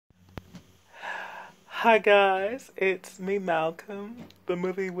Hi guys, it's me Malcolm, the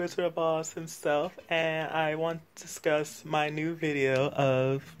movie Wizard of Oz himself, and I want to discuss my new video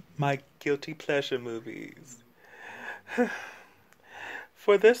of my guilty pleasure movies.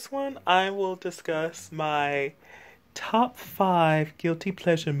 For this one, I will discuss my top 5 guilty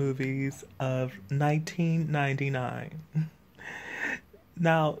pleasure movies of 1999.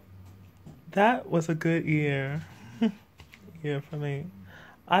 Now, that was a good year for me.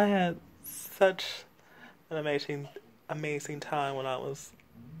 I had such an amazing time when I was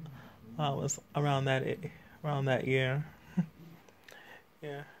around that year.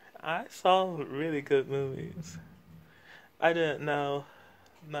 Yeah, I saw really good movies. I didn't know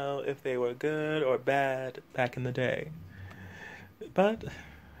if they were good or bad back in the day, but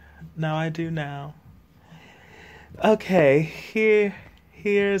now I do now. Okay,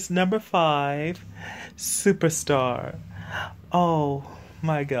 here's number 5, Superstar. Oh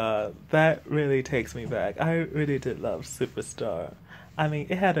my god, that really takes me back. I really did love Superstar. I mean,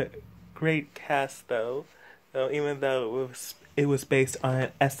 it had a great cast though even though it was based on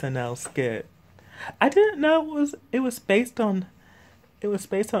an SNL skit. I didn't know it was based on an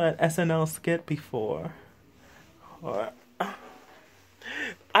SNL skit before. Or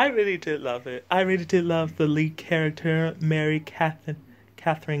I really did love it. I really did love the lead character, Mary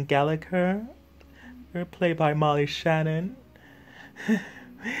Catherine Gallagher, played by Molly Shannon.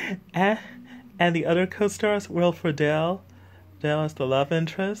 and, and the other co-stars, Will Friedle, Dell as the love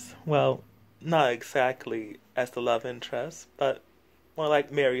interest. Well, not exactly as the love interest, but more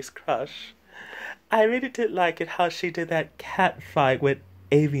like Mary's crush. I really did like it how she did that cat fight with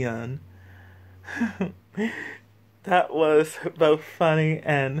Avian. That was both funny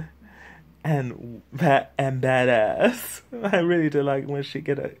and badass. I really did like when she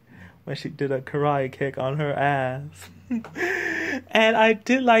did a karate kick on her ass. And I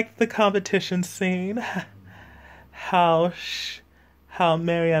did like the competition scene. How how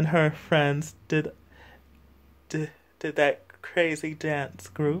Mary and her friends did that crazy dance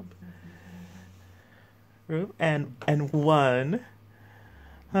group and won.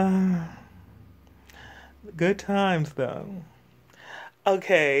 Good times though.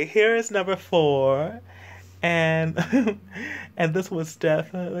 Okay, here is number 4, and and this was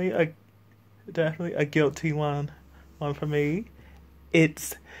definitely a guilty one for me.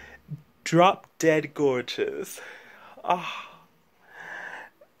 It's Drop Dead Gorgeous. Oh,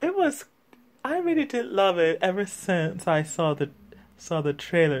 it was. I really did love it ever since I saw the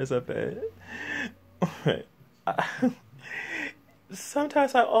trailers of it.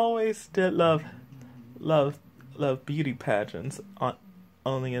 Sometimes I always did love beauty pageants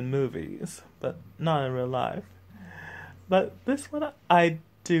only in movies, but not in real life. But this one I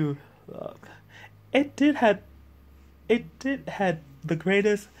do love. It did had the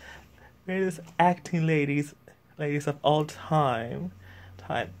greatest acting ladies of all time.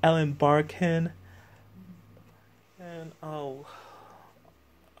 Ellen Barkin and oh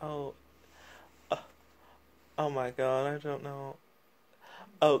uh, oh my god, I don't know.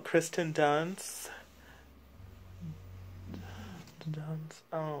 Oh, Kristen Dunst.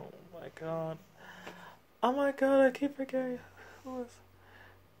 Oh my god. Oh my god, I keep forgetting who was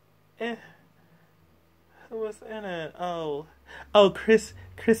in who was in it.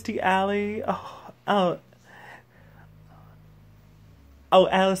 Christy Alley. Oh,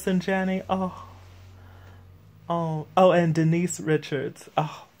 Allison Janney. And Denise Richards.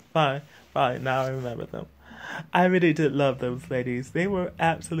 Oh, fine. Now I remember them. I really did love those ladies. They were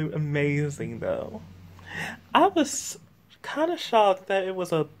absolute amazing, though. I was kind of shocked that it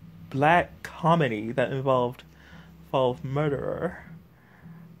was a black comedy that involved murderer.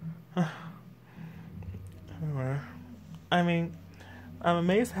 I mean, I'm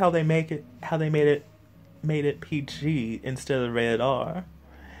amazed how they made it PG instead of rated R.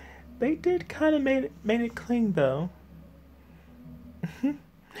 They did kind of made it clean though.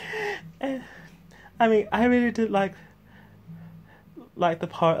 And I mean, I really did like the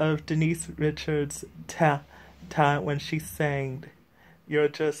part of Denise Richards' talent when she sang "You're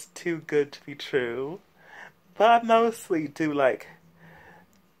Just Too Good to Be True." But I mostly do like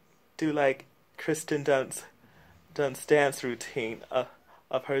Kristen Dunst's dance routine of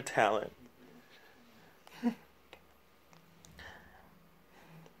her talent.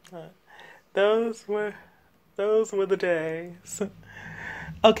 Those were the days.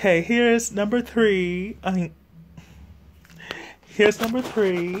 Okay, here's number 3. Here's number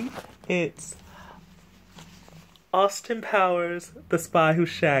 3. It's Austin Powers, The Spy Who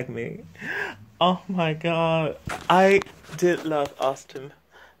Shagged Me. Oh my god, I did love Austin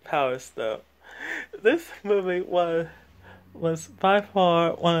Powers though. This movie was by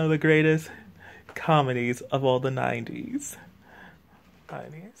far one of the greatest comedies of all the 90s.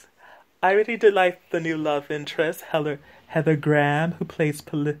 I really did like the new love interest, Heather Graham, who plays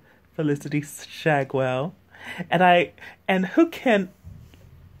Felicity Shagwell. And who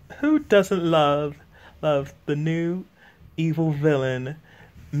doesn't love the new evil villain,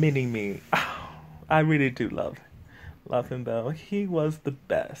 Mini-Me? Oh, I really do love him though. He was the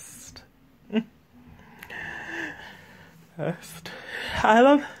best. Best. I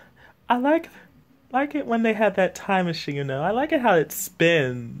like it when they have that time machine, you know. I like it how it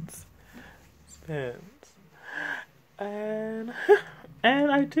spins. And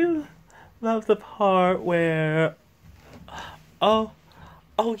I do love the part where oh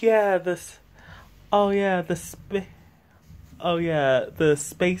yeah, the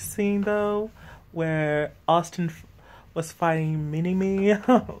space scene though, where Austin was fighting Mini-Me.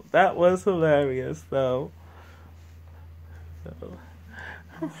 That was hilarious though.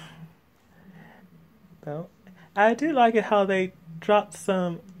 So, I do like it how they dropped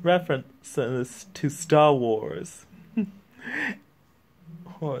some references to Star Wars. Of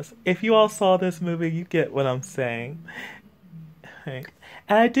course, if you all saw this movie, you get what I'm saying. And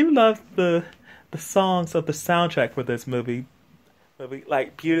I do love the songs of the soundtrack for this movie,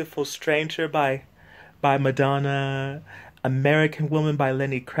 like "Beautiful Stranger" by Madonna, "American Woman" by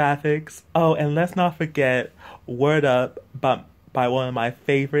Lenny Kravitz. Oh, and let's not forget "Word Up" by one of my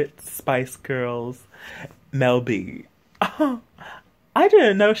favorite Spice Girls, Mel B. Oh, I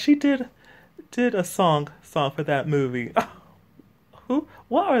didn't know she did a song for that movie.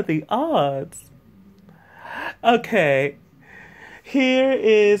 What are the odds? Okay, here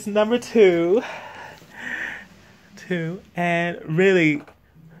is number two, and really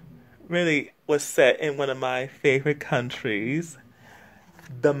was set in one of my favorite countries,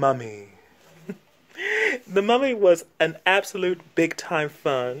 The Mummy. The Mummy was an absolute big time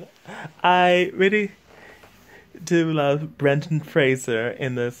fun. I really do love Brendan Fraser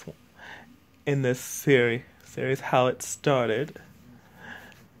in this series, how it started.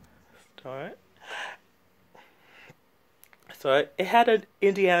 So it had an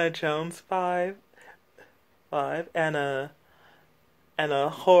Indiana Jones vibe and a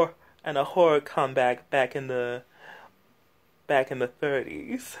horror comeback back in the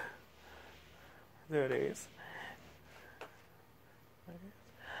 30s.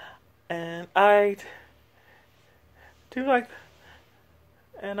 And I do like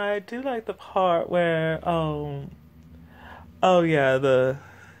the part where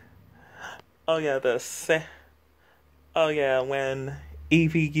when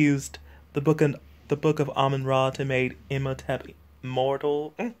Evie used the book of Amun-Ra to make Imhotep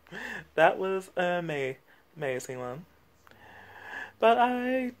immortal. That was an amazing one. But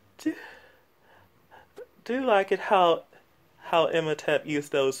I do like it how Imhotep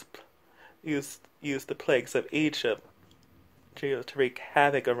used the plagues of Egypt to wreak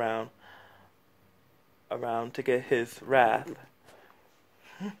havoc around to get his wrath.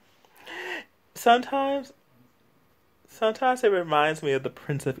 Sometimes it reminds me of the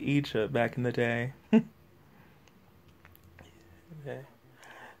Prince of Egypt back in the day. Okay.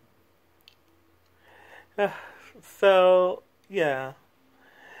 So, yeah.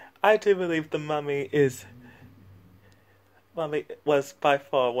 I do believe The Mummy was by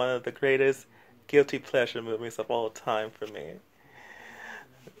far one of the greatest guilty pleasure movies of all time for me.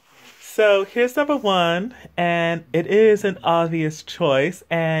 So here's number one, and it is an obvious choice,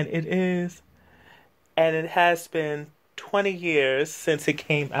 and it has been 20 years since it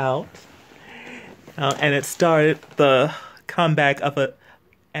came out, and it started the comeback of a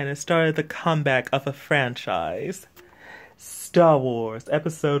franchise, Star Wars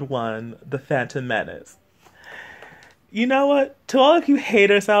Episode 1: The Phantom Menace. You know what? To all of you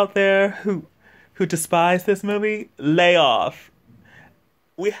haters out there who despise this movie, lay off.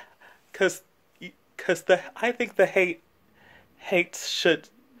 I think the hate should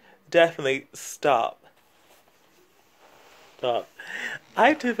definitely stop.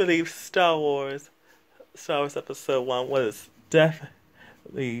 I do believe Star Wars Episode 1 was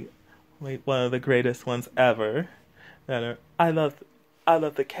definitely one of the greatest ones ever. I love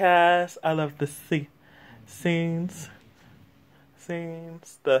the cast. I love the scenes,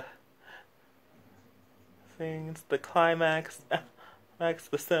 the climax, the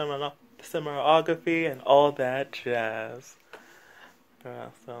cinematography, and all that jazz.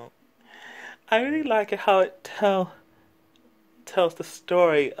 So I really like it how it tells the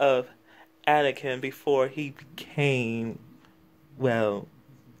story of Anakin before he became, well,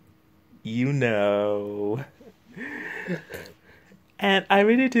 you know. And I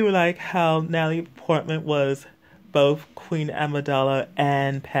really do like how Natalie Portman was both Queen Amidala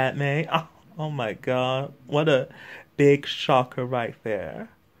and Padme. Oh my God. What a big shocker right there.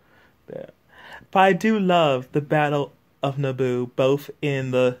 There. But I do love the Battle of Naboo, both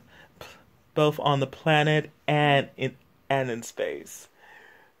on the planet and in space.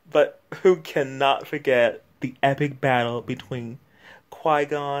 But who cannot forget the epic battle between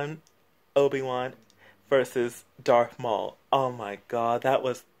Qui-Gon, Obi-Wan versus Darth Maul? Oh my God, that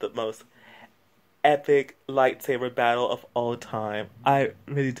was the most epic lightsaber battle of all time. I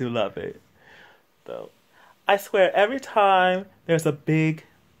really do love it, though. I swear, every time there's a big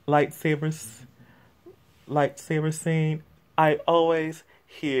lightsaber lightsaber scene, I always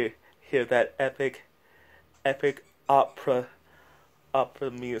hear that epic opera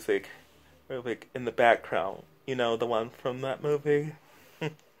music in the background. You know, the one from that movie.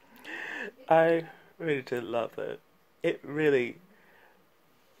 I really did love it. It really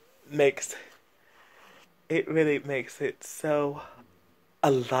makes it so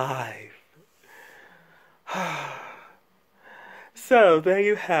alive. So there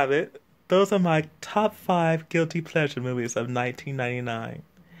you have it. Those are my top 5 guilty pleasure movies of 1999.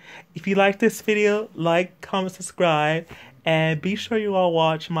 If you like this video, like, comment, subscribe, and be sure you all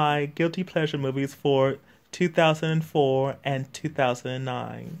watch my guilty pleasure movies for 2004 and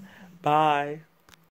 2009. Bye.